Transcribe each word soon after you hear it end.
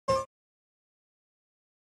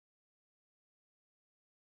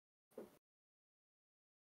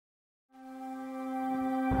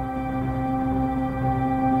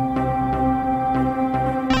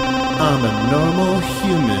I'm a normal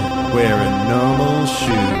human, wearing normal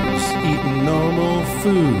shoes, eating normal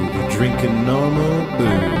food, drinking normal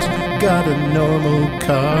booze. Got a normal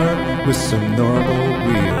car with some normal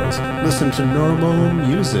wheels. Listen to normal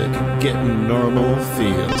music, getting normal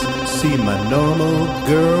feels. See my normal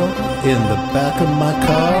girl in the back of my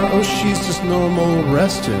car. Oh, she's just normal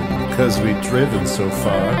resting, cause we've driven so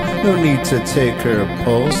far. No need to take her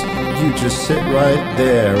pulse, you just sit right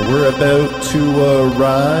there. We're about to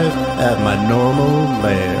arrive at my normal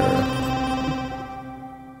lair.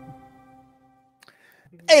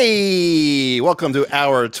 Hey, welcome to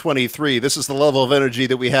hour 23. This is the level of energy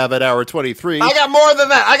that we have at hour 23. I got more than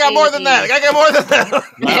that. I got more than that.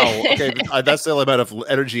 Wow, okay, that's the amount of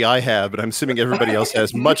energy I have, but I'm assuming everybody else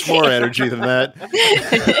has much more energy than that.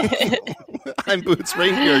 I'm Boots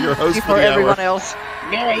Reindeer, your host for the everyone hour. else.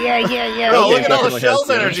 Yeah. Oh, look at all the shells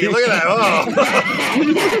energy. Look at that.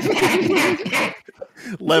 Oh.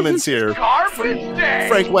 Lemon's here.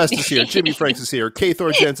 Frank West is here. Jimmy Franks is here.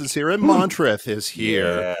 Kathor Jensen's here. And Montreth is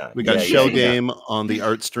here. Yeah, We got Shell Game on the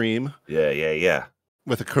art stream. Yeah.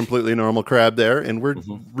 With a completely normal crab there. And we're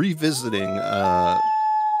revisiting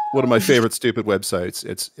one of my favorite stupid websites.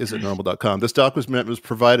 It's isitnormal.com. This document was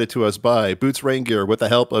provided to us by Boots Rain Gear with the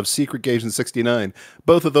help of Secret Agent 69.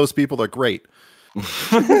 Both of those people are great.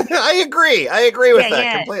 I agree with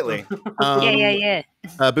that completely.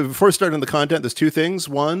 But before starting the content, there's two things.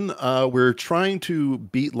 One, we're trying to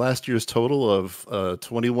beat last year's total of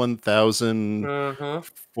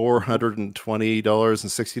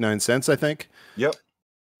 $21,420.69, I think. Yep.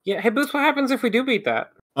 Yeah. Hey, Boots, what happens if we do beat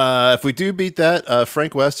that? If we do beat that,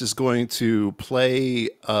 Frank West is going to play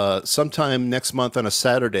sometime next month on a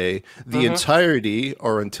Saturday the entirety,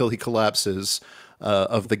 or until he collapses,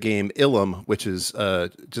 of the game Ilum, which is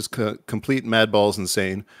just complete mad balls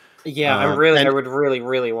insane. Yeah, I would really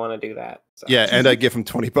want to do that. So. Yeah, and I give him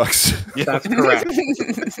 $20. That's correct.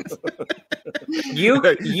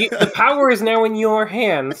 The power is now in your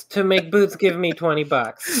hands to make Boots give me $20.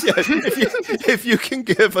 Yeah, if you can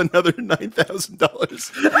give another $9,000 to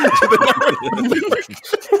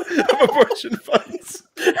the abortion funds,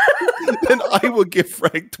 then I will give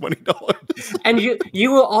Frank $20. And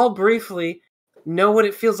you will all briefly know what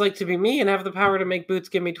it feels like to be me and have the power to make Boots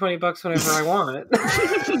give me $20 whenever I want.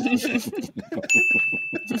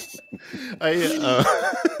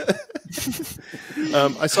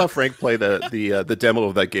 I saw Frank play the demo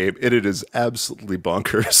of that game, and it is absolutely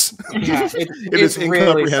bonkers. Yeah, it is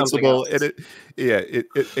incomprehensible, and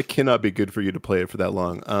it cannot be good for you to play it for that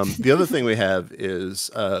long. The other thing we have is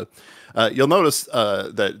you'll notice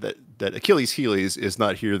that Achilles Heelys is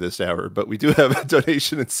not here this hour, but we do have a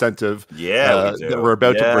donation incentive that we're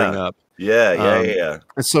about to bring up. Yeah.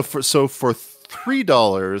 And so for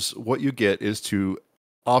 $3, what you get is to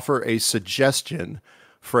offer a suggestion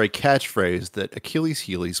for a catchphrase that Achilles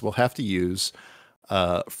Heelys will have to use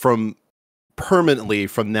permanently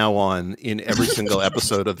from now on in every single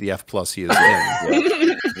episode of the F Plus he is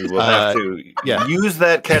in. He will have to use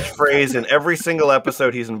that catchphrase in every single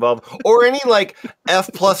episode he's involved, or any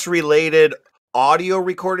F Plus related audio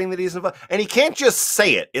recording that he's involved. And he can't just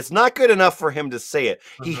say it. It's not good enough for him to say it.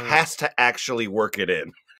 He has to actually work it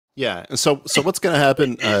in. Yeah. And so what's going to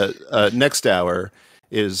happen next hour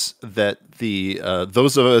is that the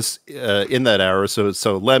those of us in that hour,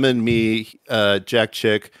 so Lemon, me, Jack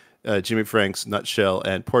Chick, Jimmy Franks, Nutshell,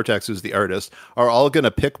 and Portax, who's the artist, are all going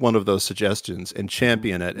to pick one of those suggestions and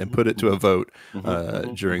champion it and put it to a vote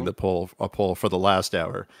during the poll for the last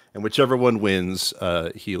hour. And whichever one wins,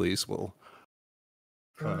 Heelys will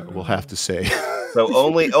have to say. So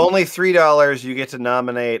only $3 you get to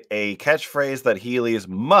nominate a catchphrase that Heelys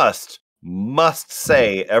must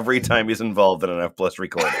say every time he's involved in an F Plus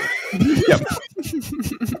recording. Yep.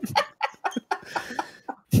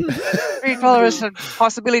 $3 and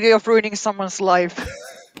possibility of ruining someone's life.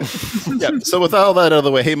 Yeah. So with all that out of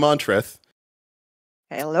the way, hey Montreth.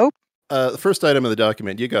 Hello. The first item of the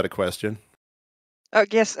document, you got a question.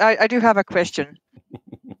 Yes, I do have a question.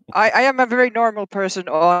 I am a very normal person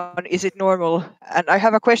on Is It Normal? And I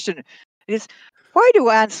have a question. It is, why do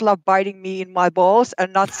ants love biting me in my balls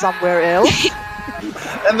and not somewhere else?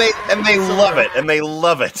 And they love it, and they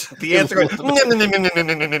love it. The answer is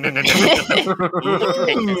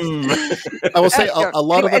I will say a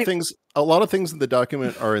lot of things in the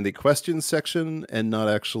document are in the questions section and not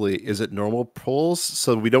actually is it normal polls,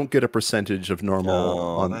 so we don't get a percentage of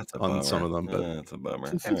normal on some of them. But that's a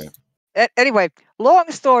bummer. Anyway,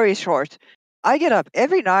 long story short, I get up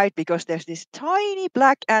every night because there's this tiny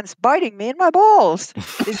black ants biting me in my balls.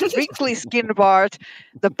 This wrinkly skin part.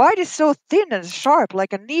 The bite is so thin and sharp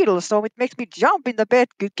like a needle, so it makes me jump in the bed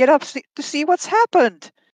to get up to see what's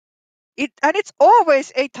happened. And it's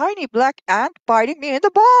always a tiny black ant biting me in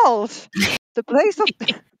the balls. The place of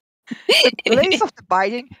the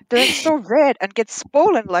biting turns so red and gets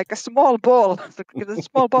swollen like a small ball. There's a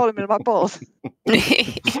small ball in my balls.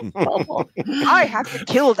 I have to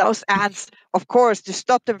kill those ants, of course, to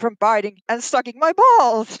stop them from biting and sucking my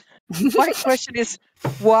balls. My question is,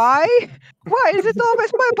 why? Why is it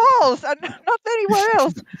always my balls and not anywhere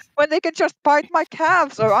else? When they can just bite my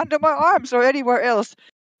calves or under my arms or anywhere else.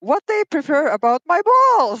 What they prefer about my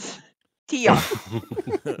balls? Tia.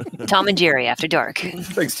 Tom and Jerry after dark.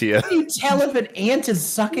 Thanks, Tia. How do you tell if an ant is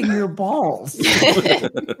sucking your balls? Have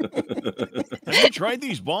you tried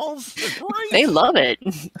these balls? They're great. They love it.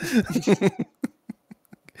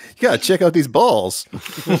 You gotta check out these balls.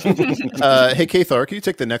 Hey, Kathar, can you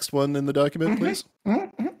take the next one in the document, please?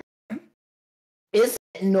 Is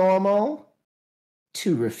it normal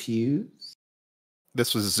to refuse?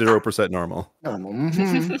 This was 0% normal. Normal.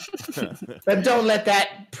 But don't let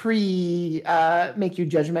that make you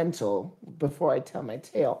judgmental before I tell my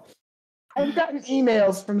tale. I've gotten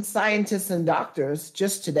emails from scientists and doctors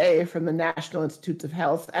just today from the National Institutes of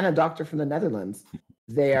Health and a doctor from the Netherlands.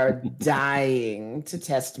 They are dying to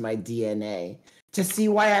test my DNA to see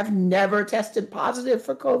why I've never tested positive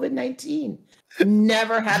for COVID-19,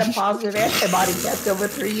 never had a positive antibody test over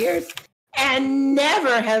 3 years, and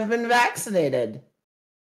never have been vaccinated.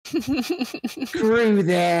 Screw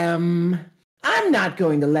them. I'm not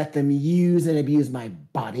going to let them use and abuse my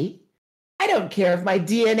body. I don't care if my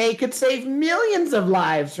DNA could save millions of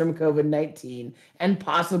lives from COVID-19 and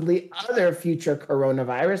possibly other future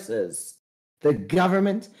coronaviruses. The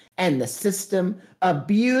government and the system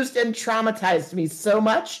abused and traumatized me so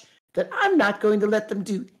much that I'm not going to let them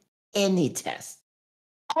do any tests.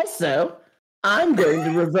 Also, I'm going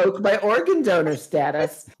to revoke my organ donor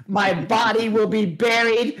status. My body will be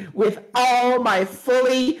buried with all my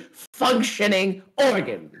fully functioning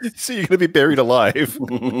organs. So you're gonna be buried alive. Yep.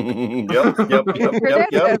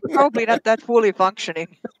 Probably not that fully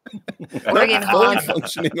functioning. Organ Fully hog.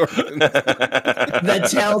 functioning organs. The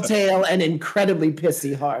telltale and incredibly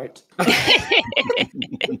pissy heart.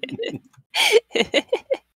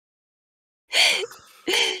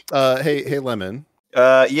 Hey, Lemon.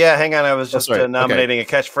 Yeah, hang on. I was just sorry. nominating a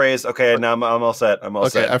catchphase. Okay, now I'm all set. I'm all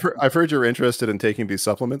Okay, set. I've heard you're interested in taking these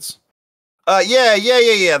supplements.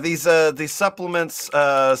 Yeah. These supplements.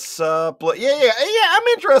 Yeah. I'm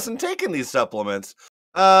interested in taking these supplements.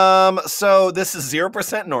 So this is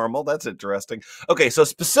 0% normal. That's interesting. Okay, so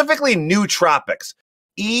specifically nootropics,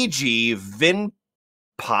 e.g.,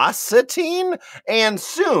 vinpocetine, and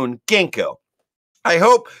soon ginkgo. I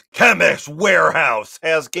hope Chemist Warehouse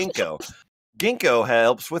has ginkgo. Ginkgo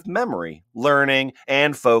helps with memory, learning,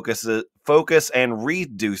 and focus and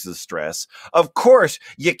reduces stress. Of course,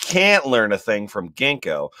 you can't learn a thing from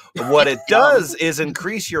ginkgo. What it does is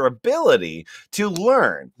increase your ability to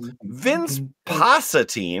learn.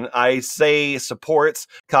 Vinpocetine, I say, supports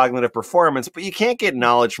cognitive performance, but you can't get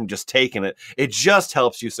knowledge from just taking it. It just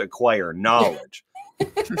helps you acquire knowledge.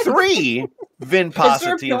 3, Is there a pill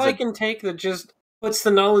vinpocetine. I can take that just puts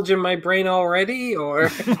the knowledge in my brain already, or We're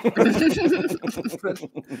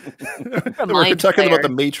talking about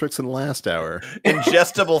the Matrix in the last hour.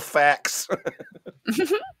 Ingestible facts.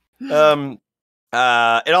 It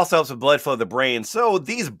also helps with blood flow to the brain. So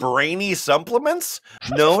these brainy supplements,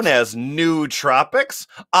 known as nootropics,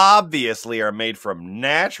 obviously are made from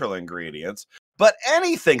natural ingredients. But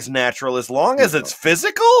anything's natural as long as it's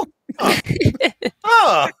physical? Can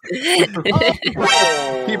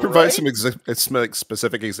you provide some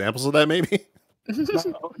specific examples of that, maybe?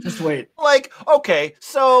 Just wait. Like, okay,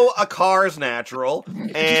 so a car's natural,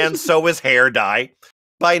 and so is hair dye.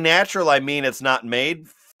 By natural, I mean it's not made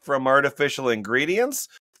from artificial ingredients.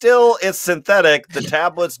 Still, it's synthetic. The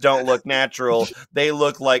tablets don't look natural. They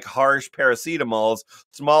look like harsh paracetamols,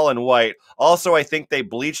 small and white. Also, I think they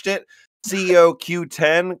bleached it.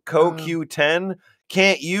 CoQ10, CoQ10,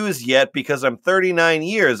 can't use yet because I'm 39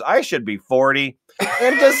 years. I should be 40.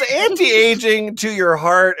 And does anti-aging to your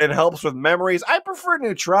heart and helps with memories? I prefer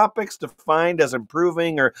nootropics defined as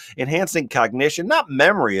improving or enhancing cognition, not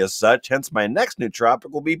memory as such. Hence, my next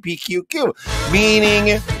nootropic will be PQQ,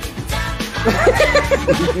 meaning... Like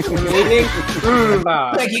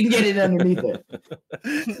you can get it underneath it.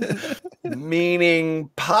 Meaning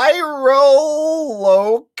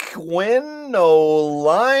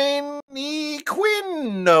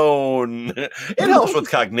pyrroloquinoliniquinone. It helps with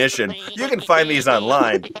cognition. You can find these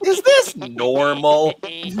online. Is this normal?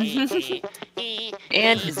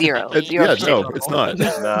 And 0. Yeah, no, it's not.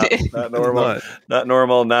 Not normal. Not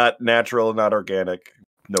normal. Not natural. Not organic.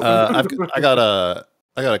 No. I got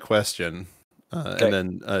a question. And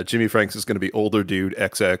then Jimmy Franks is going to be older dude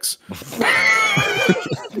XX.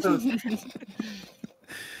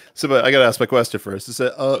 So, but I got to ask my question first. Is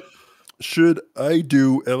that should I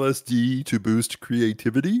do LSD to boost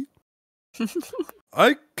creativity?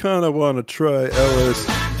 I kind of want to try LSD.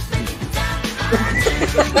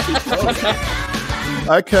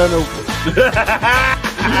 I kind of.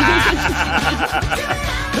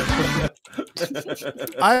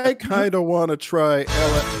 I kind of want to try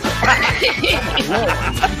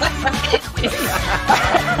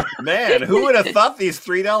Man, who would have thought these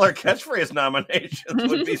 $3 catchphrase nominations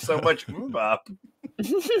would be so much bop?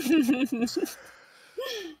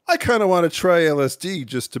 I kind of want to try LSD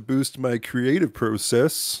just to boost my creative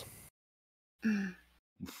process.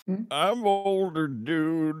 I'm older,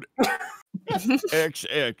 dude.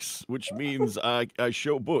 XX, which means I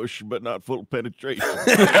show bush, but not full penetration.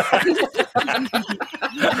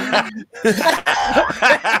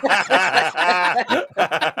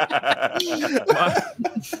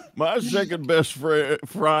 my second best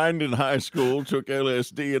friend in high school took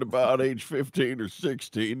LSD at about age 15 or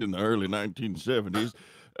 16 in the early 1970s.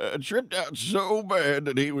 Tripped out so bad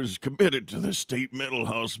that he was committed to the state mental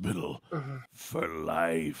hospital for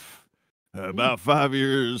life. About 5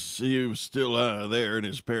 years, he was still there, and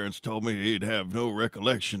his parents told me he'd have no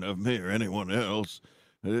recollection of me or anyone else.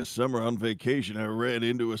 This summer on vacation, I ran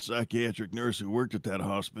into a psychiatric nurse who worked at that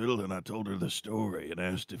hospital, and I told her the story and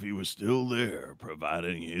asked if he was still there,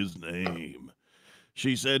 providing his name.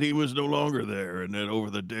 She said he was no longer there, and that over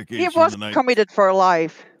the decades... He was committed for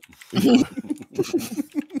life.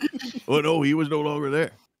 Oh, no, he was no longer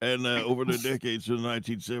there. And over the decades of the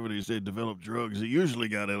 1970s, they developed drugs that usually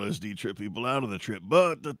got LSD trip people out of the trip,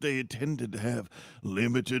 but that they tended to have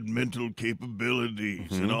limited mental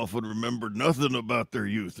capabilities and often remembered nothing about their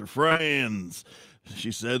youth or friends.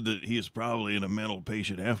 She said that he is probably in a mental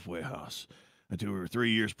patient halfway house. 2 or 3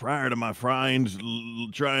 years prior to my friends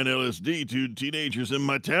trying LSD to teenagers in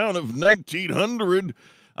my town of 1900,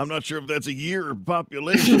 I'm not sure if that's a year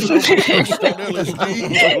population on LSD,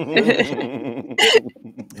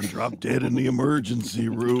 and dropped dead in the emergency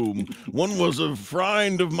room. One was a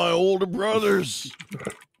friend of my older brother's.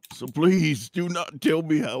 So please do not tell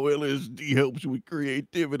me how LSD helps with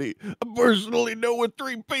creativity. I personally know of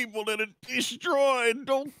 3 people that it destroyed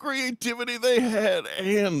all creativity they had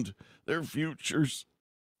and their futures.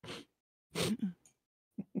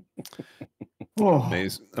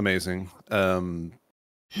 Amazing.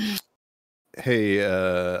 Hey,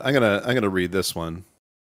 I'm gonna read this one.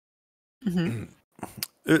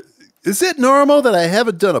 Is it normal that I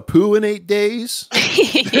haven't done a poo in 8 days? Oh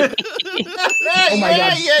my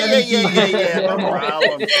God. Yeah. No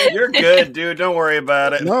problem. You're good, dude. Don't worry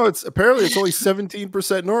about it. No, it's only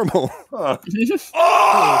 17% normal. Huh.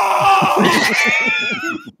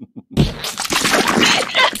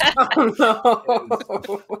 Oh, no.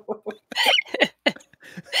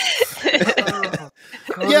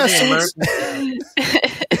 Yeah, so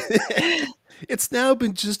it's now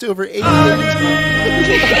been just over 8 days.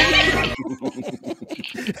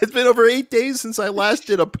 It's been over 8 days since I last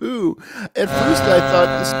did a poo. At first I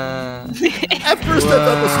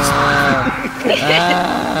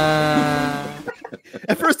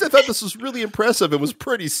thought this was really impressive and was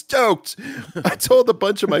pretty stoked. I told a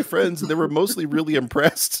bunch of my friends and they were mostly really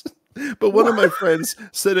impressed. But one of my friends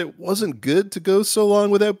said it wasn't good to go so long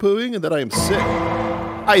without pooing and that I am sick.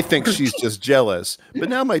 I think she's just jealous. But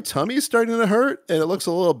now my tummy is starting to hurt and it looks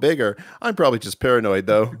a little bigger. I'm probably just paranoid,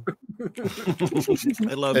 though.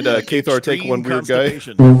 I love and Kathor, take one weird guy.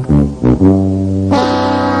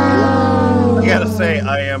 I gotta say,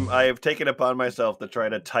 I have taken upon myself to try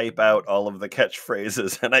to type out all of the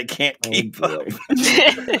catchphrases, and I can't keep up.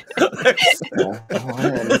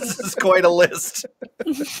 This is quite a list.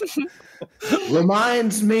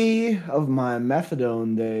 Reminds me of my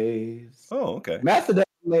methadone days. Oh, okay. Methadone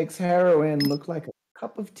makes heroin look like a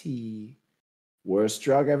cup of tea. Worst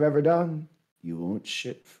drug I've ever done. You won't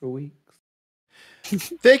shit for weeks.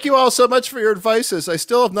 Thank you all so much for your advices. I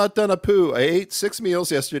still have not done a poo. I ate 6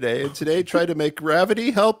 meals yesterday, and today tried to make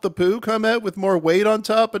gravity help the poo come out with more weight on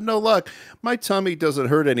top, but no luck. My tummy doesn't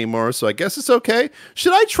hurt anymore, so I guess it's okay.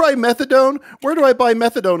 Should I try methadone? Where do I buy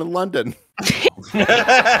methadone in London?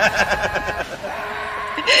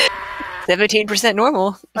 17%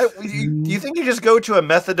 normal. Do you think you just go to a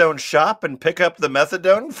methadone shop and pick up the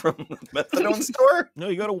methadone from the methadone store? No,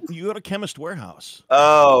 you go to Chemist Warehouse.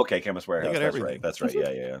 Oh, okay, Chemist Warehouse. That's right. That's right.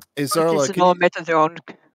 Yeah. Hey, Zarla, methadone.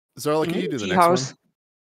 Can you do the next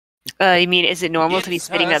one? You mean, is it normal to be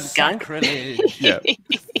spitting up gunk? Yeah.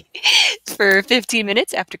 For 15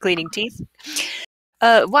 minutes after cleaning teeth?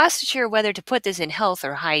 Wasn't sure whether to put this in health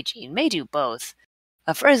or hygiene. May do both.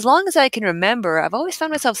 For as long as I can remember, I've always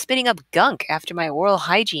found myself spitting up gunk after my oral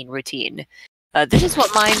hygiene routine. This is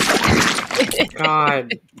what mine.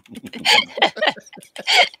 God.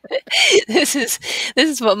 This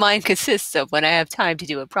is what mine consists of when I have time to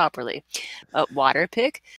do it properly. Water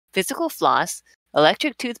pick, physical floss,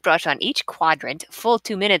 electric toothbrush on each quadrant, full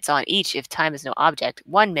 2 minutes on each if time is no object,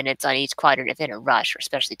 1 minute on each quadrant if in a rush or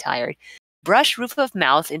especially tired. Brush roof of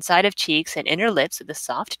mouth, inside of cheeks, and inner lips with a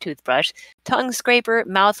soft toothbrush, tongue scraper,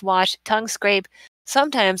 mouthwash, tongue scrape.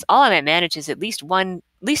 Sometimes all I might manage is at least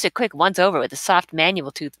a quick once over with a soft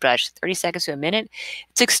manual toothbrush, 30 seconds to a minute.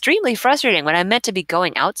 It's extremely frustrating when I'm meant to be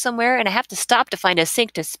going out somewhere and I have to stop to find a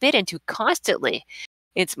sink to spit into constantly.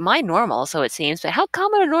 It's my normal, so it seems, but how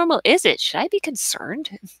common a normal is it? Should I be concerned?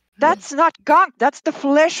 That's not gunk. That's the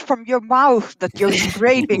flesh from your mouth that you're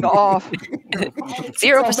scraping off.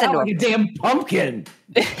 0% Like a damn pumpkin.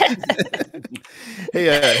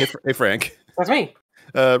 Hey, Frank. That's me.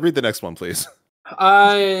 Read the next one, please.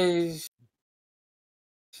 Is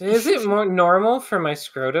it more normal for my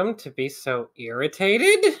scrotum to be so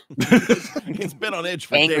irritated? He's been on edge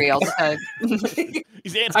for Angry days. all the time.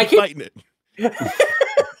 His hands keep fighting it.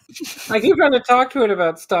 I keep trying to talk to it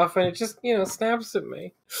about stuff, and it just, snaps at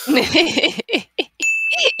me.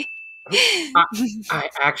 I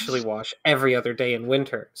actually wash every other day in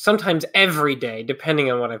winter, sometimes every day,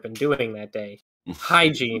 depending on what I've been doing that day.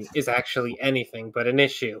 Hygiene is actually anything but an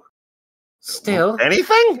issue. Still,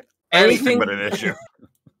 Anything but an issue.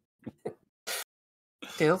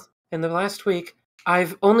 Still, in the last week,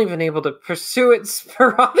 I've only been able to pursue it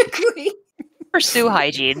sporadically. Pursue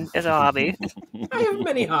hygiene as a hobby. I have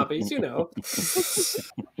many hobbies, I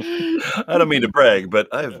don't mean to brag, but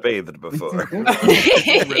I've bathed before.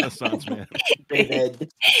 Renaissance man.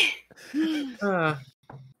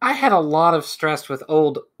 I had a lot of stress with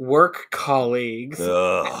old work colleagues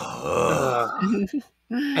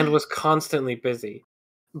and was constantly busy.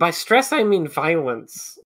 By stress, I mean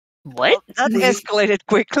violence. What? That escalated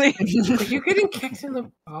quickly. Are you getting kicked in the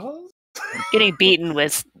balls? Getting beaten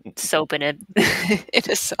with soap in a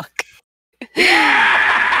sock.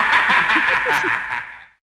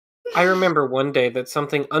 I remember one day that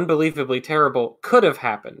something unbelievably terrible could have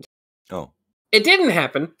happened. Oh. It didn't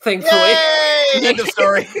happen, thankfully. Yay! End of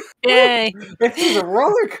story. Yay! This is a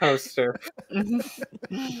roller coaster.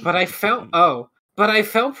 But I fell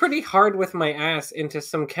pretty hard with my ass into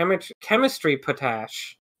some chemistry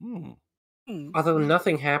potash. Although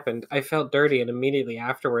nothing happened, I felt dirty, and immediately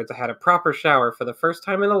afterwards I had a proper shower for the first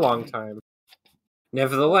time in a long time.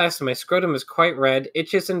 Nevertheless, my scrotum is quite red,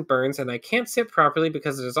 itches and burns, and I can't sit properly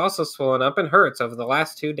because it is also swollen up and hurts over the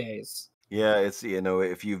last 2 days. Yeah, it's,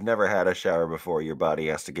 if you've never had a shower before, your body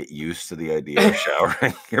has to get used to the idea of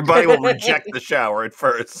showering. Your body will reject the shower at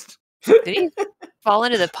first. Did he fall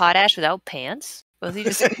into the potash without pants? Was he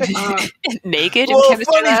just naked in Well,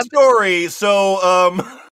 chemistry funny lab? story. So,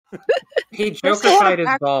 He jokified his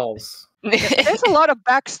balls. There's a lot of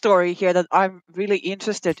backstory here that I'm really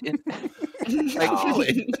interested in. This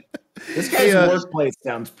guy's workplace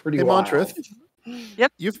sounds pretty wild. Montreth.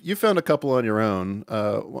 Yep. You found a couple on your own.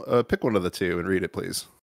 Pick one of the two and read it, please.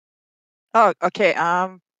 Oh, okay.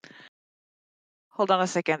 Hold on a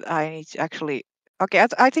second. I need to actually. Okay,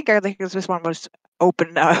 I think this one was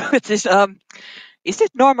open now. It is is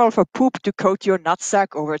it normal for poop to coat your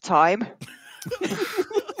nutsack over time?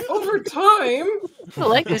 Over time? I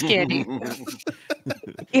like this candy.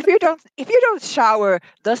 If you don't shower,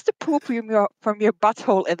 does the poop from your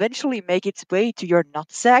butthole eventually make its way to your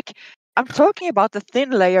nutsack? I'm talking about the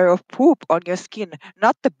thin layer of poop on your skin,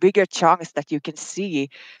 not the bigger chunks that you can see.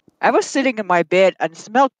 I was sitting in my bed and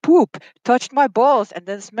smelled poop, touched my balls, and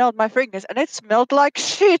then smelled my fingers, and it smelled like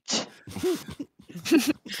shit.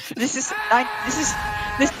 This is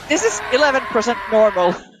 11%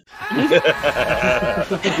 normal.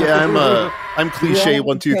 Yeah, I'm cliche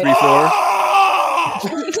 1, 2, 3, 4.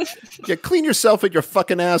 Yeah, clean yourself at your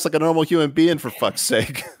fucking ass like a normal human being, for fuck's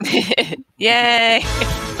sake. Yay!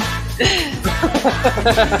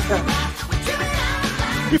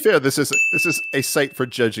 To be fair, this is a site for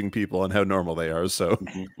judging people on how normal they are, so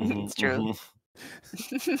It's true.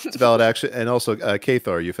 it's valid action. And also,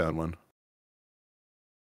 Kathar, you found one.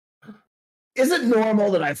 Is it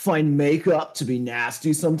normal that I find makeup to be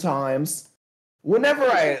nasty sometimes? Whenever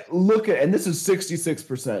I look at, and this is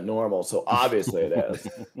 66% normal, so obviously it is.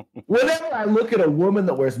 Whenever I look at a woman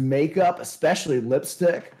that wears makeup, especially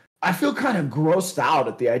lipstick, I feel kind of grossed out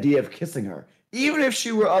at the idea of kissing her, even if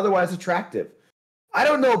she were otherwise attractive. I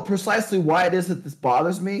don't know precisely why it is that this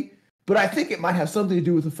bothers me, but I think it might have something to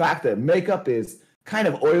do with the fact that makeup is kind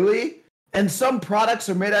of oily, And some products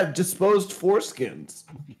are made out of disposed foreskins.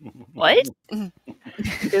 What?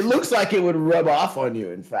 It looks like it would rub off on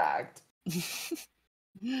you, in fact.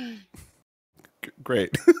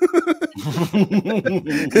 Great.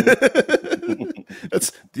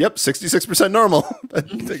 That's 66% normal. I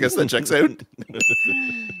guess that checks out.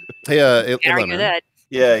 Hey, Can't argue Eleanor, that.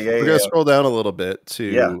 Yeah. we're gonna scroll down a little bit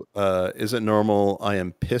to is it normal? I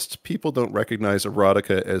am pissed. People don't recognize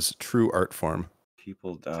erotica as true art form.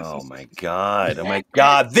 People, oh my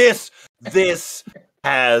god, this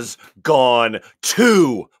has gone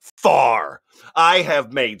too far. I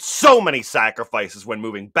have made so many sacrifices when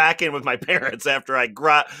moving back in with my parents after I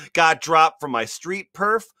got dropped from my street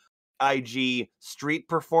perf IG street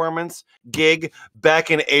performance gig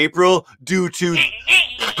back in April due to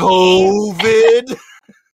COVID.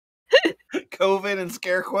 COVID in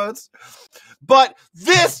scare quotes. But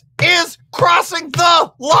this is crossing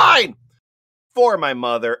the line. For my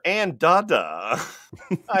mother and Dada,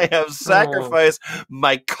 I have sacrificed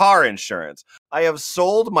my car insurance. I have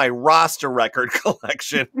sold my roster record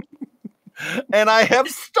collection. And I have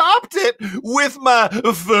stopped it with my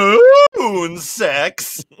phone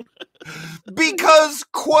sex. Because,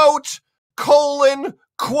 quote,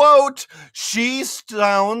 she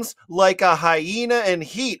sounds like a hyena in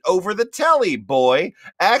heat over the telly, boy.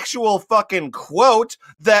 Actual fucking quote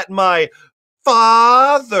that my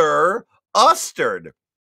father Ustard.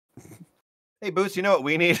 Hey, Boots, you know what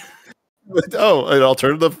we need? Oh, an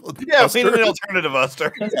alternative? Yeah, we need an alternative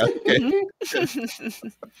Ustard. Okay.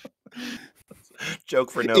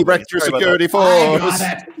 Joke for no. Erect your security force.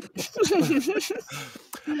 Am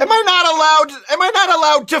I not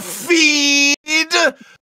allowed to feed?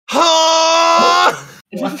 Huh?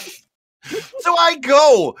 So I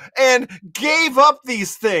go and gave up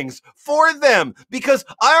these things for them because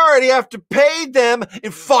I already have to pay them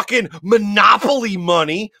in fucking Monopoly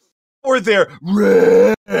money for their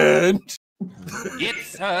rent.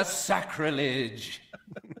 It's a sacrilege.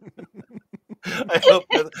 I hope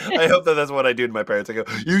that that's what I do to my parents. I go,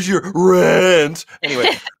 use your rent.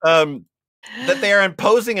 Anyway, that they are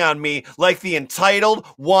imposing on me like the entitled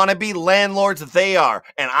wannabe landlords that they are.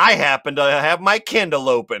 And I happen to have my Kindle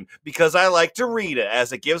open because I like to read it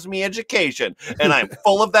as it gives me education. And I'm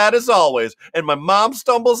full of that as always. And my mom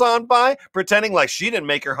stumbles on by pretending like she didn't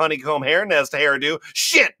make her honeycomb hair nest hairdo.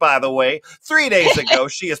 Shit, by the way. 3 days ago,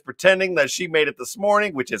 she is pretending that she made it this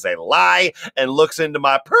morning, which is a lie, and looks into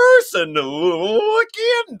my personal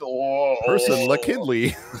Kindle. Person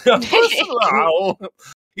Kindly. Personal.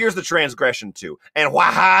 Here's the transgression too. And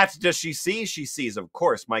what does she see? She sees, of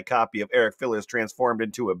course, my copy of Eric Fillers transformed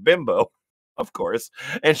into a bimbo, of course.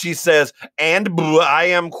 And she says, and I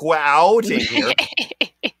am quoting here.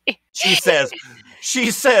 She says,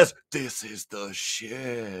 this is the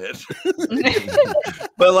shit.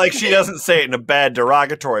 But like she doesn't say it in a bad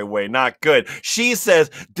derogatory way, not good. She says,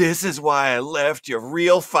 this is why I left your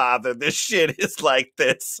real father. This shit is like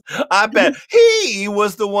this. I bet he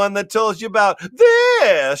was the one that told you about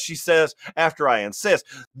this. She says, after I insist,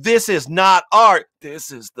 this is not art.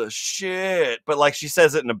 This is the shit. But like she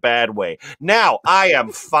says it in a bad way. Now I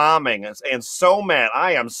am foaming and so mad.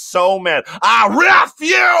 I am so mad. I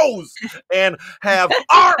refuse and have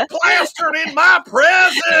art plastered in my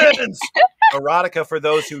presence. Erotica, for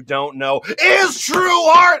those who don't know, is true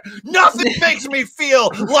art. Nothing makes me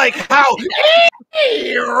feel like how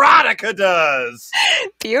erotica does.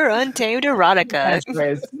 Pure untamed erotica.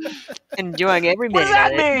 Enjoying every minute. What does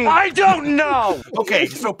that of it. mean? I don't know. Okay,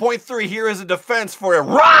 so point 3 here is a defense for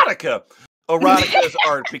erotica. Erotica is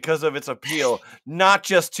art because of its appeal, not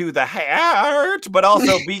just to the heart, but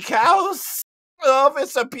also because of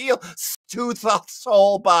its appeal to the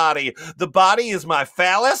whole body. The body is my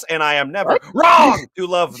phallus, and I am never wrong to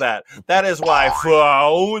love that. That is why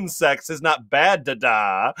phone sex is not bad,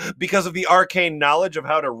 dada. Because of the arcane knowledge of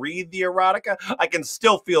how to read the erotica, I can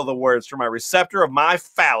still feel the words from my receptor of my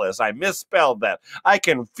phallus. I misspelled that. I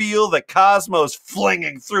can feel the cosmos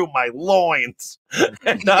flinging through my loins.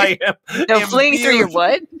 And I am Fleeing through your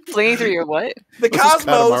what? Fleeing through your what? The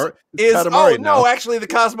cosmos is Katamari no, now. actually the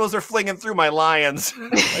cosmos are flinging through my lions.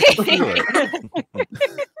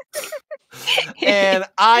 And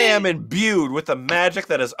I am imbued with the magic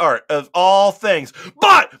that is art of all things.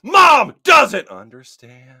 But Mom doesn't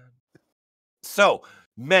understand. So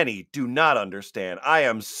many do not understand. I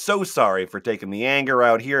am so sorry for taking the anger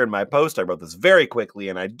out here in my post. I wrote this very quickly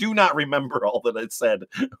and I do not remember all that I said.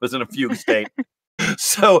 I was in a fugue state.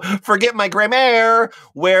 So forget my grammar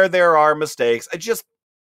where there are mistakes. I just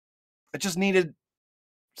needed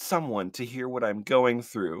someone to hear what I'm going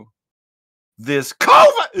through this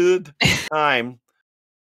COVID time.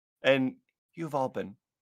 And you've all been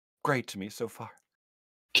great to me so far.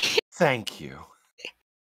 Thank you.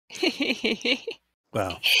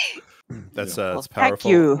 Wow. That's Well,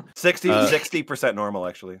 powerful. thank you. 60% normal,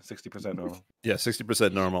 actually. 60% normal. Yeah,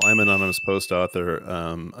 60% normal. I'm an anonymous post author.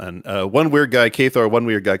 And one weird guy, Kathor, one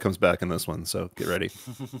weird guy comes back in this one, so get ready.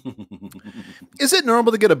 Is it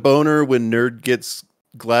normal to get a boner when nerd gets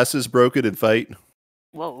glasses broken in fight?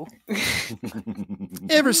 Whoa.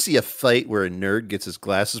 Ever see a fight where a nerd gets his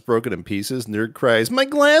glasses broken in pieces? Nerd cries, "My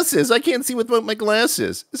glasses! I can't see without my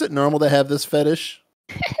glasses." Is it normal to have this fetish?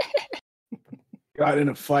 Got in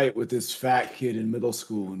a fight with this fat kid in middle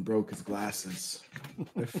school and broke his glasses.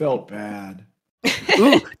 I felt bad.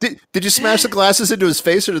 Ooh, did you smash the glasses into his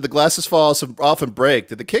face, or did the glasses fall off and break?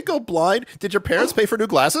 Did the kid go blind? Did your parents pay for new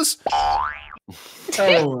glasses?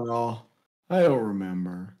 Oh well, I don't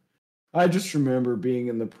remember. I just remember being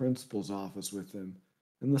in the principal's office with him,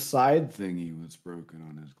 and the side thingy was broken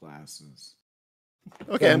on his glasses.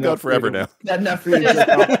 Okay, I'm gone forever now. That's enough for you to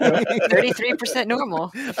talk about. 33%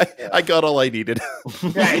 normal. I got all I needed.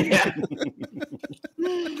 Yeah.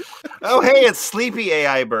 Oh, hey, it's Sleepy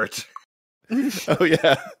AI Bert. Oh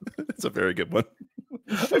yeah, that's a very good one.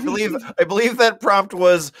 I believe that prompt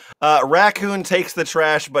was raccoon takes the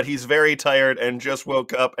trash, but he's very tired and just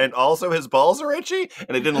woke up, and also his balls are itchy.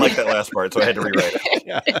 And I didn't like that last part, so I had to rewrite it.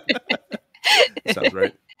 Yeah. Sounds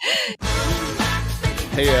right.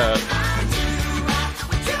 Hey,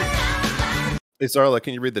 hey, Zarla,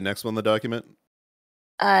 can you read the next one in the document?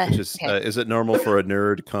 Which is, okay. is it normal for a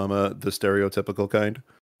nerd, comma, the stereotypical kind?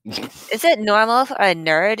 Is it normal for a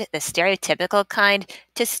nerd, the stereotypical kind,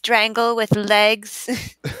 to strangle with legs?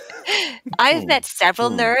 I've met several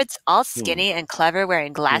nerds, all skinny and clever,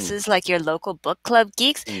 wearing glasses like your local book club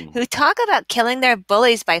geeks, who talk about killing their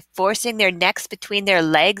bullies by forcing their necks between their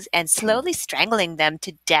legs and slowly strangling them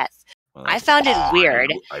to death. Well, I found it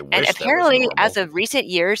weird, I wish and that was apparently, normal. as of recent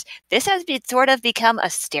years, this has sort of become a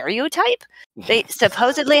stereotype. They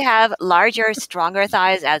supposedly have larger, stronger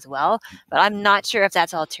thighs as well, but I'm not sure if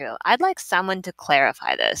that's all true. I'd like someone to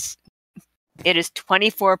clarify this. It is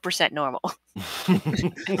 24% normal.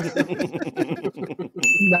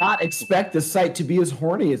 Not expect the site to be as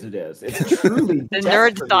horny as it is. It's truly The nerd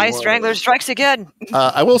desperately thigh horny. strangler strikes again.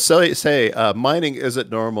 I will say, mining is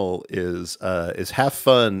it normal is half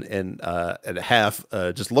fun and half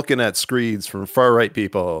just looking at screeds from far right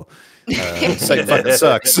people. Site fucking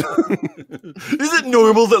sucks. Is it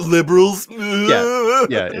normal that liberals?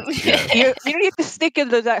 Yeah. You need to stick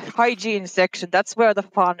into that hygiene section. That's where the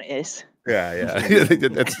fun is. Yeah.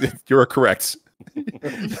 You're correct.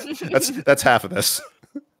 That's half of this.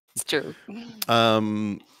 It's true.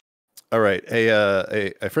 All right.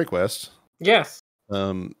 Hey, Frank West. Yes.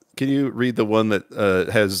 Can you read the one that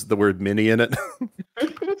has the word mini in it?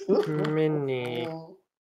 Mini.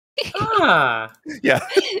 Ah. Yeah.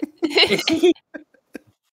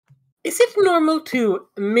 Is it normal to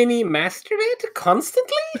mini masturbate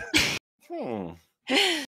constantly?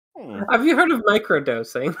 Have you heard of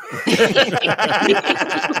microdosing?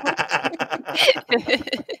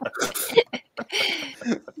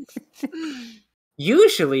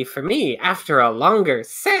 Usually for me, after a longer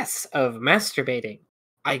cess of masturbating,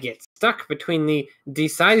 I get stuck between the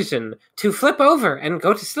decision to flip over and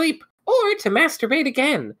go to sleep or to masturbate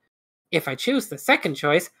again. If I choose the second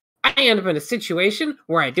choice, I end up in a situation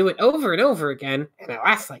where I do it over and over again, and it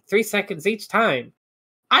lasts like 3 seconds each time.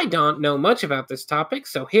 I don't know much about this topic,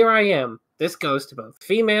 so here I am. This goes to both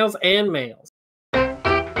females and males. Where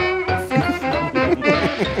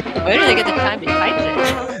do they get the time to type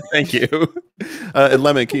this? Thank you. And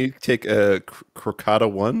Lemon, can you take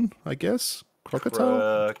Crocata 1, I guess?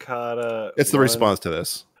 Crocata? Crocata. It's the response to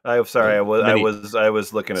this. I'm sorry. I Mini.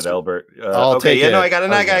 was looking at Albert. I'll Okay, take yeah, no, it. I got it.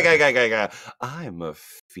 Oh, I got. I'm a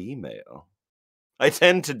female. I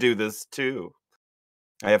tend to do this too.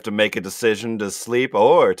 I have to make a decision to sleep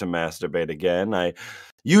or to masturbate again. I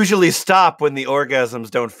usually stop when the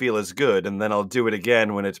orgasms don't feel as good, and then I'll do it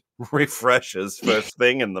again when it refreshes first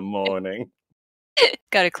thing in the morning.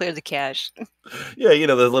 Gotta clear the cache. Yeah, you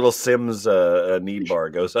know, the little Sims need bar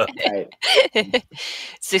goes up. Right.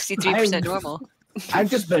 63% normal. I've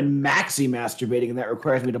just been maxi masturbating, and that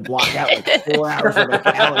requires me to block out like 4 hours of my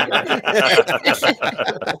calendar.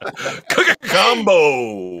 Cook a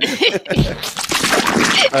combo.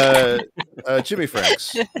 Jimmy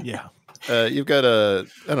Franks, Yeah. you've got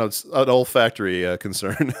it's an olfactory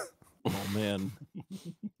concern. Oh man.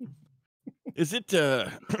 Is it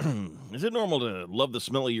is it normal to love the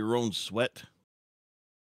smell of your own sweat?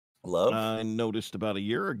 Love. I noticed about a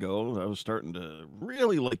year ago I was starting to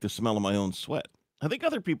really like the smell of my own sweat. I think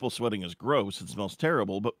other people's sweating is gross, it smells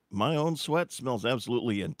terrible, but my own sweat smells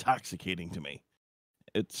absolutely intoxicating to me.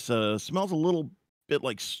 It smells a little bit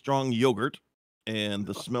like strong yogurt, and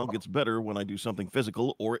the smell gets better when I do something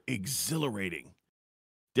physical or exhilarating.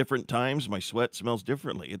 Different times, my sweat smells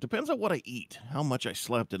differently. It depends on what I eat, how much I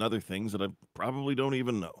slept, and other things that I probably don't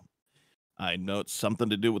even know. I know it's something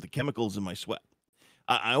to do with the chemicals in my sweat.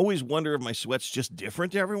 I always wonder if my sweat's just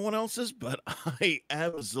different to everyone else's, but I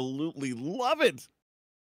absolutely love it.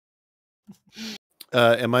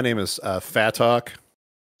 And my name is Fat Talk.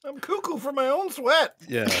 I'm cuckoo for my own sweat.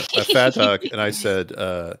 Yeah, Fat Talk. And I said,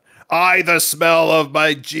 the smell of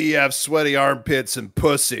my GF sweaty armpits and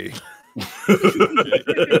pussy. You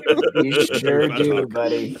sure do,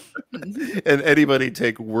 buddy. And anybody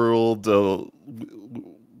take Whirl Draw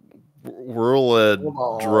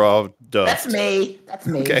Duff. That's me. That's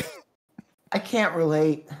me. Okay. I can't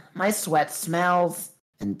relate. My sweat smells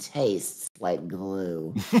and tastes like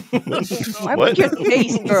glue. Why would your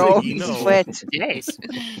taste, bro? Sweat. Nice.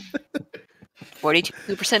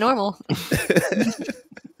 42% normal.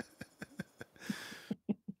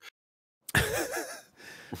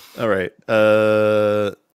 All right.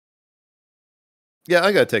 Yeah,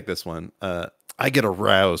 I gotta take this one. I get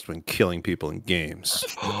aroused when killing people in games.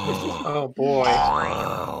 Oh boy.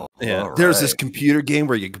 Yeah, there's this computer game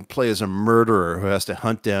where you can play as a murderer who has to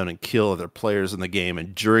hunt down and kill other players in the game.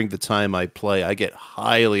 And during the time I play, I get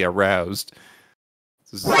highly aroused.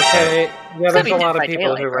 Okay, yeah, there's a lot of Dead by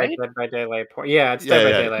people Daylight, who write right? Dead by Daylight. Yeah, it's Dead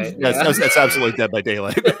by Daylight. That's absolutely Dead by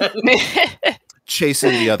Daylight.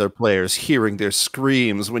 Chasing the other players, hearing their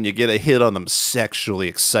screams when you get a hit on them sexually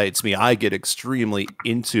excites me. I get extremely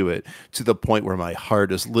into it to the point where my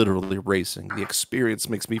heart is literally racing. The experience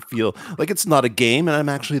makes me feel like it's not a game and I'm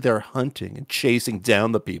actually there hunting and chasing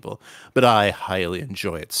down the people, but I highly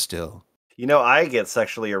enjoy it still. You know, I get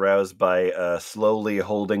sexually aroused by slowly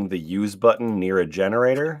holding the use button near a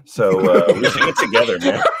generator. So we should get together,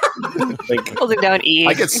 man. Holding down E.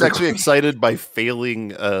 I get sexually excited by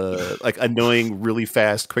failing, like annoying, really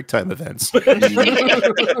fast QuickTime events.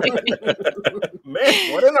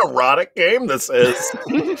 Man, what an erotic game this is.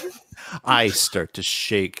 I start to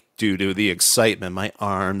shake due to the excitement. My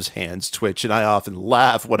arms, hands twitch, and I often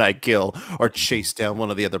laugh when I kill or chase down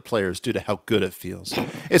one of the other players due to how good it feels.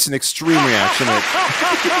 It's an extreme reaction.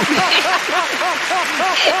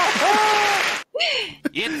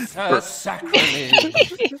 It's a sacrilege.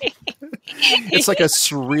 It's like a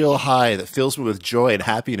surreal high that fills me with joy and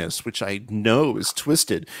happiness, which I know is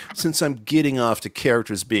twisted since I'm getting off to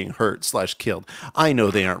characters being hurt/killed. I know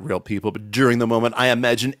they aren't real people, but during the moment, I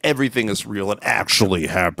imagine everything is real and actually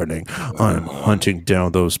happening. I'm hunting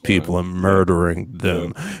down those people and murdering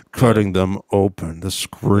them, cutting them open. The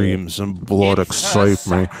screams and blood excite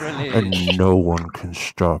me, and no one can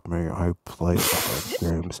stop me. I play other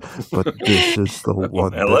games, but this is the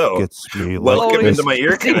one that gets me. Welcome into my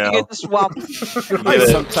ear canal. I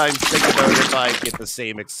sometimes think about if I get the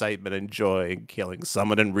same excitement and joy in killing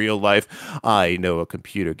someone in real life. I know a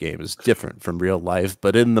computer game is different from real life,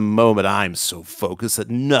 but in the moment I'm so focused that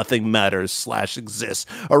nothing matters/exists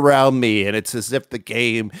around me, and it's as if the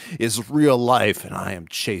game is real life and I am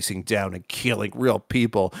chasing down and killing real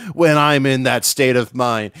people. When I'm in that state of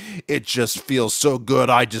mind, it just feels so good.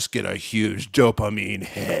 I just get a huge dopamine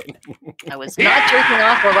hit. I was not jerking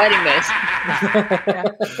off while writing this.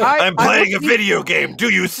 I'm playing a video game.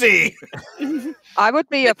 Do you see? I would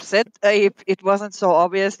be upset if it wasn't so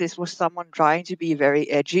obvious this was someone trying to be very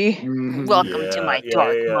edgy. Welcome to my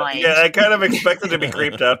dark mind. Yeah, I kind of expected to be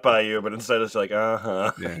creeped out by you, but instead it's like, yep,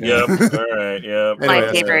 all right, yep.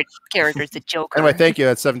 My favorite character is the Joker. Anyway, thank you.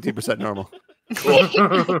 That's 17% normal. Cool.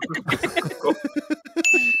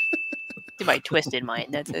 To my twisted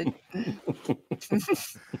mind, that's it.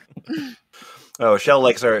 Oh, Shell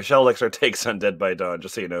likes our takes on Dead by Dawn,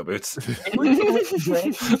 just so you know, Boots.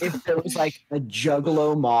 If there was like a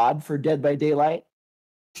Juggalo mod for Dead by Daylight,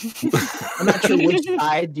 I'm not sure which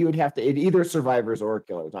side you would have to. Either survivors or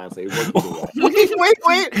killers, honestly. Wait!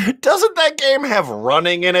 Doesn't that game have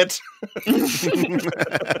running in it?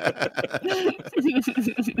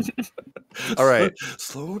 All right,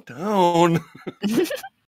 slow down.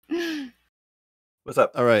 What's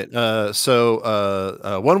up? All right.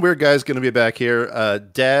 So one weird guy is going to be back here.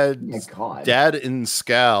 Dad in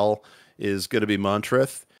Scal is going to be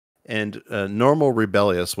Montreth, and normal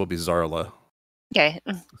rebellious will be Zarla. Okay.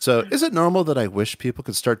 So is it normal that I wish people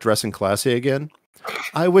could start dressing classy again?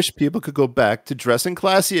 I wish people could go back to dressing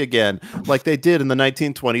classy again, like they did in the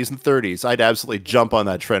 1920s and 30s. I'd absolutely jump on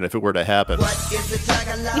that trend if it were to happen.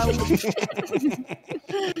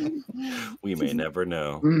 We may never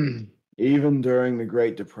know. Even during the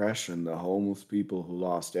Great Depression, the homeless people who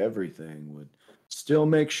lost everything would still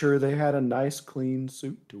make sure they had a nice, clean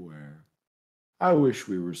suit to wear. I wish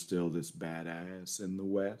we were still this badass in the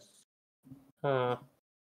West.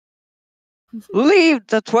 Leave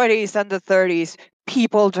the 20s and the 30s.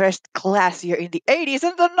 People dressed classier in the 80s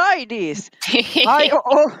and the 90s.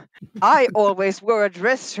 I always wore a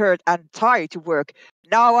dress shirt and tie to work.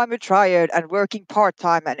 Now I'm retired and working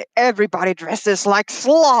part-time, and everybody dresses like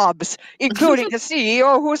slobs, including the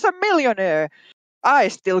CEO who's a millionaire. I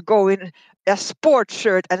still go in a sports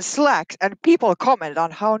shirt and slacks, and people comment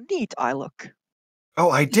on how neat I look. Oh,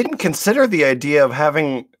 I didn't consider the idea of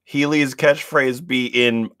having Healy's catchphrase be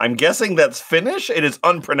in, I'm guessing that's Finnish? It is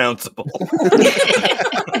unpronounceable.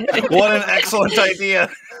 What an excellent idea.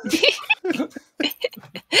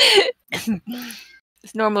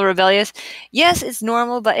 It's normal rebellious. Yes, it's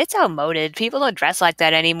normal, but it's outmoded. People don't dress like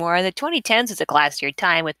that anymore. The 2010s was a classier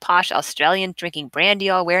time with posh Australians drinking brandy,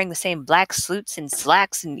 all wearing the same black suits and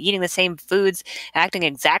slacks and eating the same foods, acting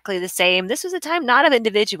exactly the same. This was a time not of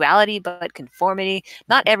individuality, but conformity.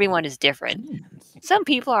 Not everyone is different. Some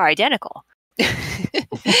people are identical. Isn't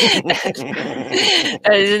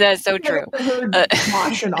that so true? I heard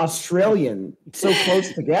posh and Australian so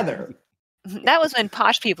close together. That was when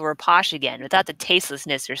posh people were posh again, without the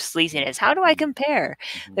tastelessness or sleaziness. How do I compare?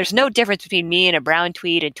 There's no difference between me and a brown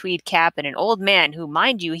tweed, a tweed cap, and an old man who,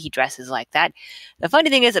 mind you, he dresses like that. The funny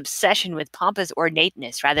thing is obsession with pompous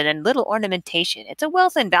ornateness rather than little ornamentation. It's a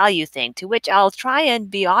wealth and value thing, to which I'll try and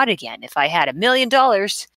be odd again if I had $1 million.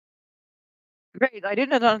 Great. I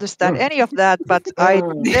didn't understand any of that, but I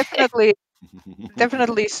definitely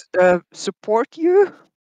support you.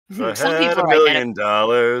 If I had $1 million,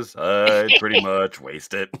 I'd pretty much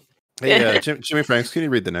waste it. Hey, Jimmy Franks, can you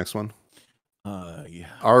read the next one? Yeah.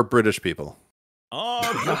 Our British people.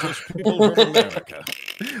 Our British people from America.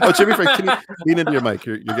 Oh, Jimmy Franks, can you lean into your mic?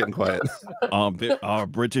 You're getting quiet. Our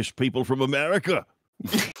British people from America.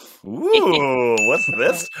 Ooh, what's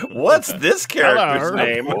this? What's this character's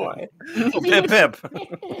name? Pip.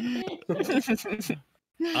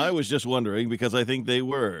 I was just wondering because I think they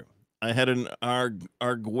were. I had an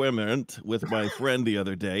argument with my friend the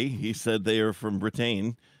other day. He said they are from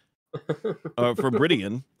Britain. From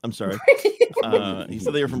Britain. I'm sorry. He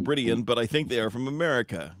said they are from Britain, but I think they are from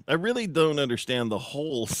America. I really don't understand the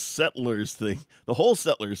whole settlers thing. The whole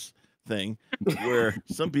settlers thing, where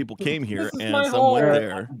some people came here and some went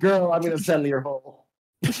there. Girl, I'm going to settle your hole.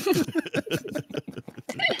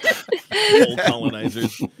 Old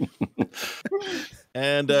colonizers.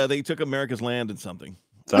 And they took America's land and something.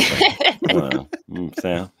 I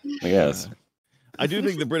guess. I do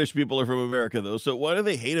think the British people are from America, though. So why do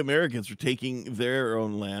they hate Americans for taking their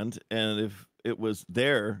own land? And if it was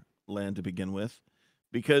their land to begin with,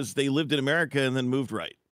 because they lived in America and then moved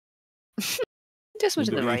right. Just went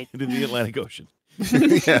to the right. Into the Atlantic Ocean.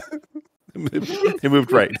 Yeah. He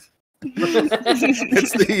moved right.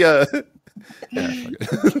 It's the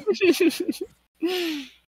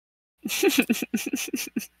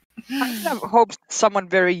I have hoped someone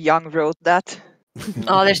very young wrote that.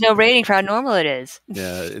 Oh, there's no rating for how normal it is.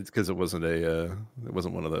 Yeah, it's because it wasn't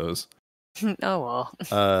one of those. Oh well.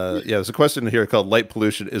 Yeah, there's a question here called "Light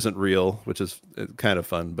Pollution Isn't Real," which is kind of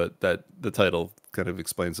fun, but that the title kind of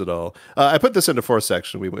explains it all. I put this into 4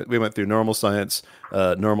 sections. We went through normal science,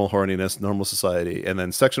 normal horniness, normal society, and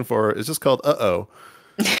then section 4 is just called "Uh-oh."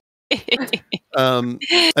 And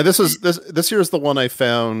this here is the one I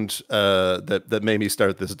found that made me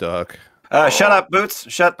start this doc. Shut up, Boots.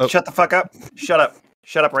 Shut the fuck up. Shut up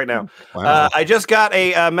right now. Wow. I just got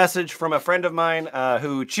a message from a friend of mine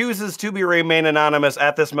who chooses to remain anonymous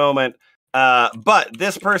at this moment. But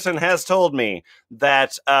this person has told me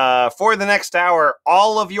that for the next hour,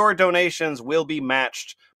 all of your donations will be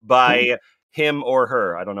matched by him or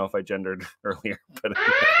her. I don't know if I gendered earlier, but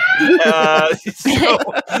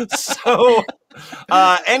so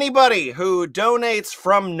anybody who donates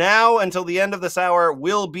from now until the end of this hour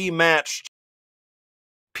will be matched.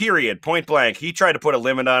 Period. Point blank. He tried to put a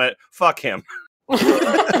limit on it. Fuck him.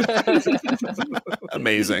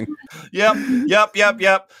 Amazing. Yep.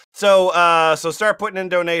 So start putting in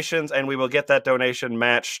donations, and we will get that donation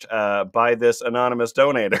matched by this anonymous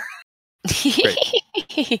donator.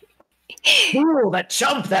 Ooh, that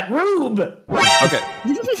chump, that rube. Okay.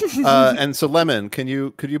 And so, Lemon, could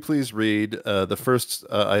you please read the first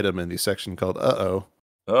item in the section called "Uh-oh"?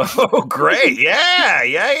 Oh, great!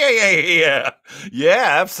 Yeah,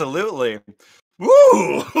 absolutely.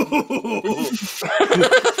 Woo!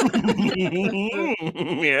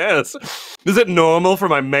 Yes. Is it normal for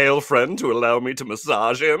my male friend to allow me to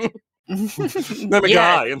massage him? I'm a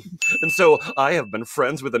guy, and so I have been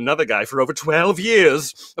friends with another guy for over 12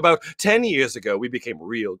 years. About 10 years ago, we became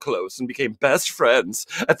real close and became best friends.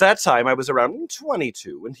 At that time, I was around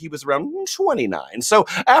 22, and he was around 29. So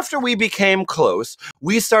after we became close,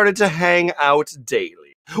 we started to hang out daily.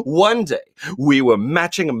 One day, we were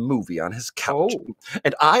matching a movie on his couch,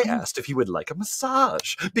 and I asked if he would like a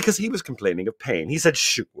massage because he was complaining of pain. He said,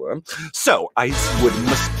 sure. So I would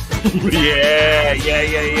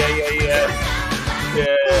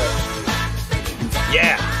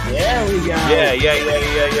Yeah. There we go.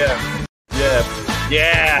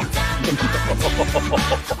 Yeah.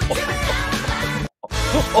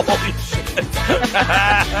 Holy shit.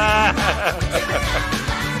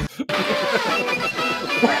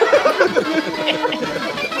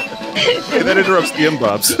 Hey, that interrupts the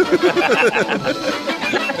imbobs.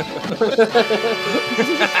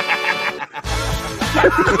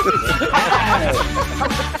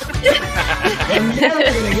 I'm never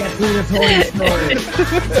gonna get through this whole story.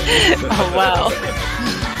 Oh, wow.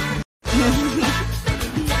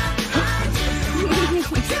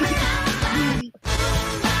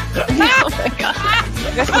 Oh my god. I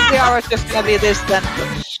guess the hour is just gonna be this then.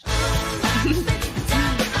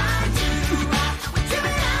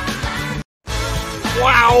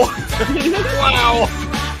 Wow.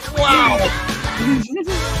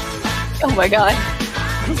 Oh my god.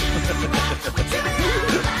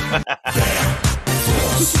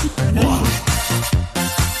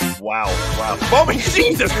 Wow. Oh my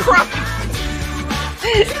Jesus Christ!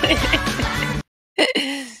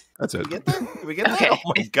 That's it. Did we get that? Okay. Oh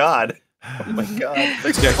my god.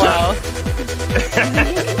 Thanks, Jack. Wow.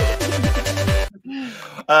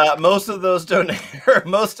 Most of those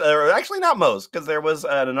actually not most, because there was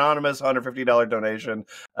an anonymous $150 donation.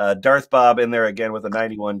 Darth Bob in there again with a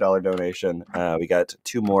 $91 donation. We got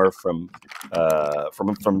two more from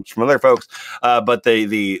other folks, but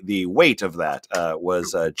the weight of that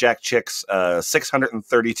was Jack Chick's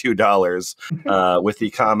 $632 with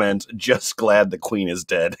the comment, "Just glad the Queen is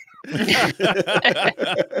dead."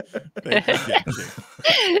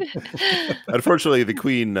 Unfortunately, the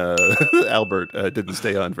Queen, Albert, didn't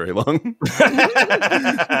stay on very long.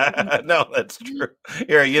 No, that's true.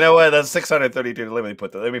 Here, you know what? That's 632. Let me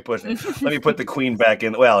put the Queen back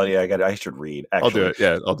in. Well, yeah, I should read. Actually. I'll do it.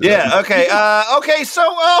 Yeah, I'll do it. Yeah. Okay. Okay. So,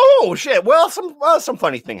 oh shit. Well, some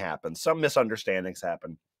funny thing happened. Some misunderstandings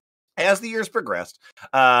happened. As the years progressed,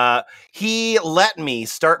 he let me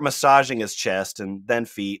start massaging his chest and then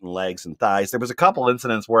feet and legs and thighs. There was a couple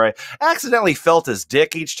incidents where I accidentally felt his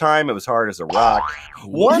dick each time. It was hard as a rock.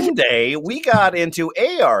 One day, we got into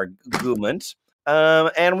argument,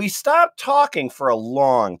 and we stopped talking for a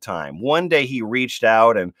long time. One day, he reached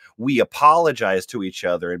out, and we apologized to each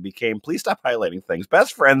other and became, please stop highlighting things,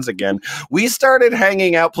 best friends again. We started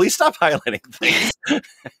hanging out. Please stop highlighting things.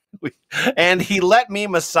 And he let me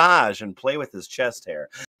massage and play with his chest hair.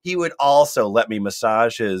 He would also let me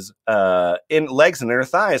massage his legs and inner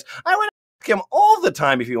thighs. I would ask him all the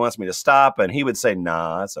time if he wants me to stop, and he would say,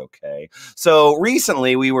 "Nah, it's okay." So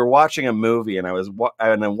recently, we were watching a movie, and I was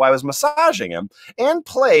massaging him and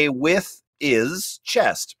play with his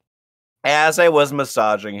chest as I was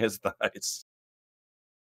massaging his thighs.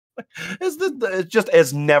 It just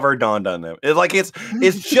has never dawned on them.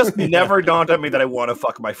 It's just never dawned on me that I want to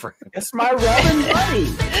fuck my friend. It's my rubbing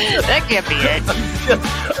buddy. That can't be it.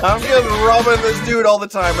 I'm just rubbing this dude all the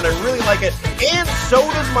time, and I really like it. And so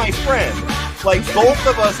does my friend. Like, both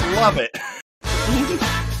of us love it.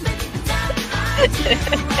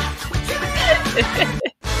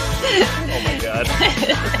 Oh my god.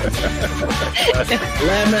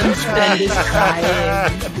 Lemon's friend is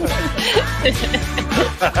crying.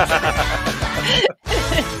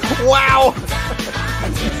 Wow.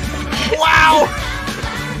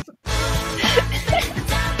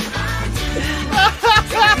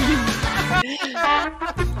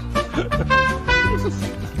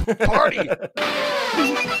 Party.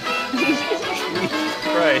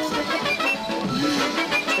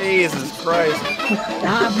 Jesus Christ.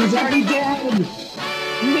 Stop, he's already dead.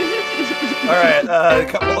 All right,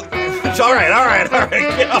 all right.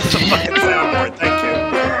 Get off the fucking soundboard. Thank you.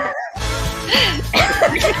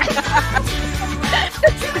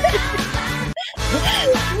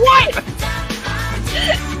 What?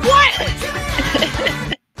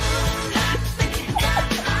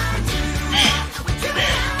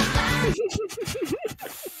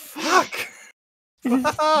 Fuck.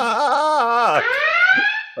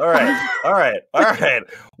 All All right.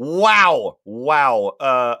 Wow.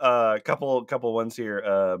 Couple ones here.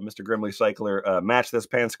 Mr. Grimly Cycler, match this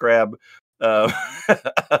pants grab.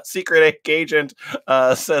 Secret agent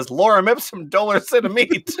says Lorem ipsum dolor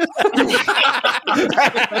meat.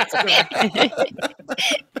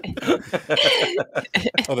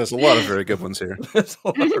 Oh, there's a lot of very good ones here. There's a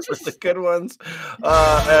lot of really good ones.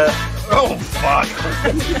 Oh fuck.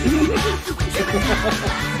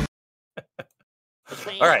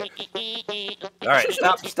 All right.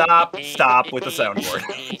 Stop with the soundboard.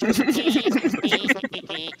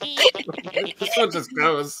 This one just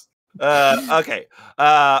goes. Okay.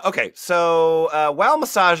 So while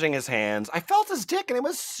massaging his hands, I felt his dick and it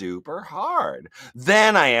was super hard.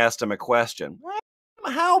 Then I asked him a question.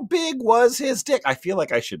 How big was his dick? I feel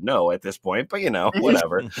like I should know at this point, but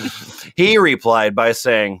whatever. He replied by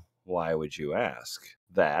saying, "Why would you ask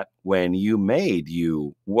that when you made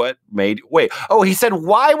you? What made? Wait. Oh, he said,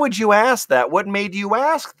 why would you ask that? What made you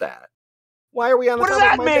ask that? Why are we on the? What does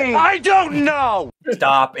that mean? I don't know.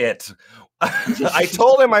 Stop it." I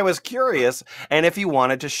told him I was curious and if he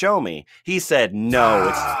wanted to show me. He said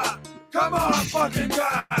no. Come on, fucking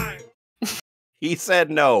guy. He said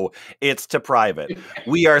no, it's to private.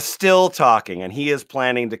 We are still talking and he is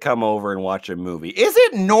planning to come over and watch a movie. Is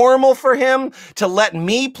it normal for him to let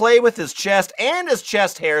me play with his chest and his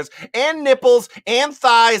chest hairs and nipples and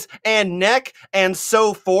thighs and neck and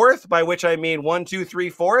so forth? By which I mean 1, 2, 3,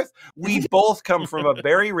 4th. We both come from a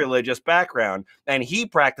very religious background and he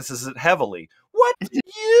practices it heavily. What do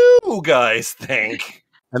you guys think?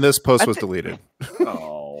 And this post was deleted.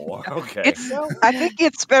 Oh, okay. I think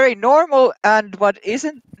it's very normal, and what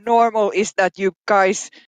isn't normal is that you guys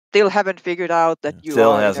still haven't figured out that you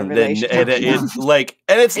still are hasn't in a relationship. it's like,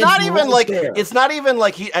 and it's not even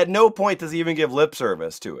like he at no point does he even give lip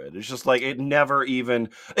service to it. It's just like it never even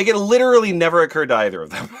like it literally never occurred to either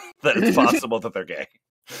of them that it's possible that they're gay.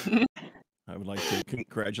 I would like to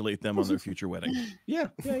congratulate them on their future wedding. Yeah.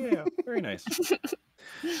 Very nice.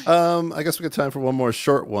 I guess we got time for one more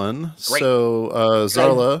short one. Great. So,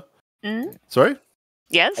 Zarla. Sorry?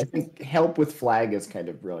 Yes. I think help with flag is kind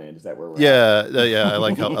of brilliant. Is that where we're at? Yeah. I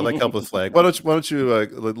like help with flag. Why don't you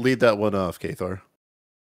lead that one off, Kathor?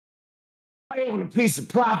 I own a piece of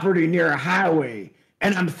property near a highway,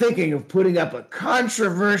 and I'm thinking of putting up a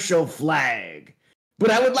controversial flag. But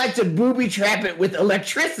I would like to booby trap it with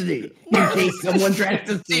electricity in case someone tries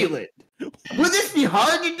to steal it. Would this be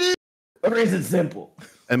hard to do, or is it simple?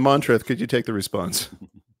 And Montreth, could you take the response?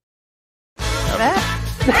 Wow.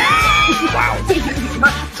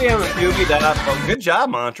 Damn it, Yugi. Oh, good job,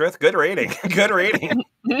 Montreth. Good rating. Good rating.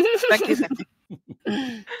 Thank you.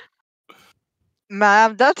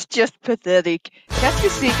 Ma'am, that's just pathetic. Can't you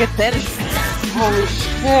seek attention? Holy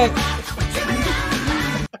shit.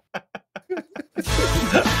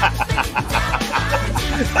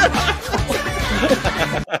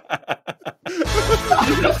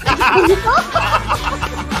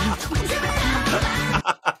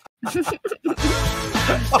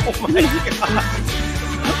 Oh my god.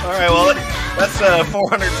 All right, well, that's a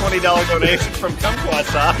 $420 donation from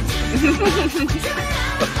Kumquatsa.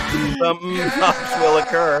 Something will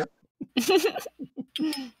occur.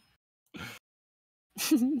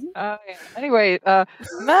 Anyway,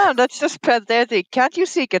 man, that's just pathetic. Can't you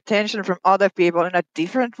seek attention from other people in a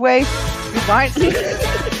different way? Reminds me.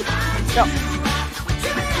 No.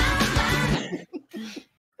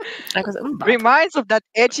 Reminds of that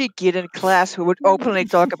edgy kid in class who would openly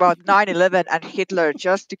talk about 9/11 and Hitler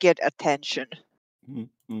just to get attention.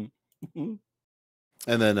 And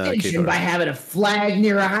then Attention by having a flag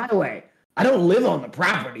near a highway. I don't live on the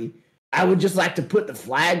property. I would just like to put the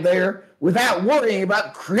flag there without worrying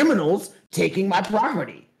about criminals taking my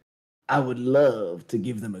property. I would love to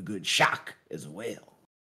give them a good shock as well.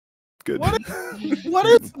 Good.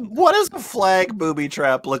 What does a flag booby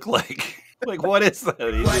trap look like? Like, what is that?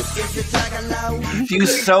 Do you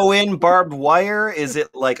sew in barbed wire? Is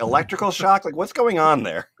it like electrical shock? Like, what's going on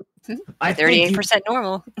there? 38%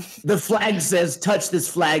 normal. The flag says, touch this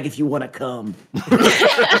flag if you want to come.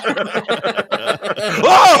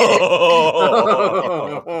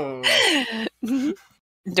 Oh!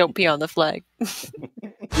 Don't pee on the flag.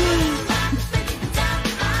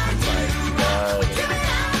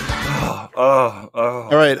 Oh. All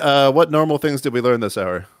right. What normal things did we learn this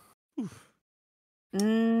hour? I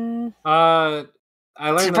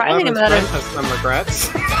learned that Lemon's friend has some regrets.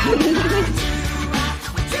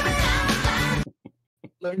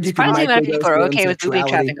 Surprisingly, a lot of people are okay with booby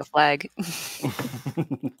trapping a flag.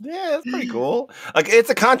 Yeah, that's pretty cool. Like, it's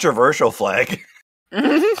a controversial flag.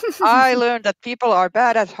 I learned that people are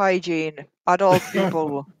bad at hygiene. Adult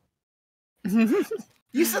people.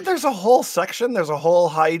 You said there's a whole section. There's a whole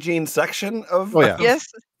hygiene section of. Oh, yeah. Yes,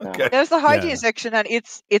 Okay. there's the hygiene Yeah. section, and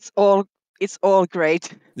it's all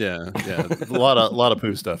great. Yeah, a lot of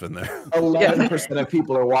poo stuff in there. 11% of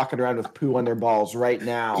people are walking around with poo on their balls right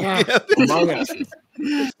now. Yeah. Among us.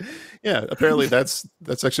 Yeah, apparently that's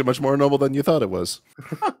actually much more normal than you thought it was.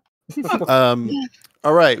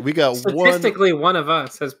 All right, we got one. Statistically, one of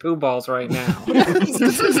us has poo balls right now.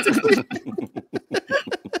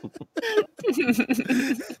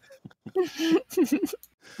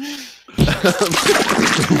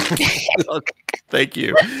 Thank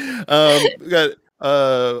you. We got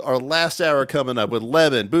our last hour coming up with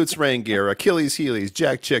Lemon, Boots Rain Gear, Achilles Heelys,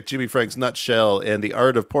 Jack Chick, Jimmy Frank's Nutshell, and the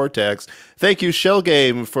Art of Portax. Thank you, Shell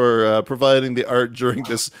Game, for providing the art during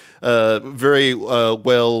this very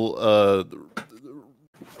well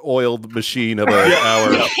oiled machine of an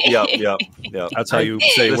hour. Yep. That's how you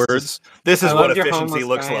say words. This is I what love your efficiency homeless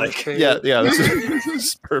looks guy, like. too. Yeah, this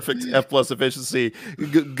is perfect F+ efficiency.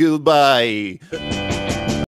 Goodbye.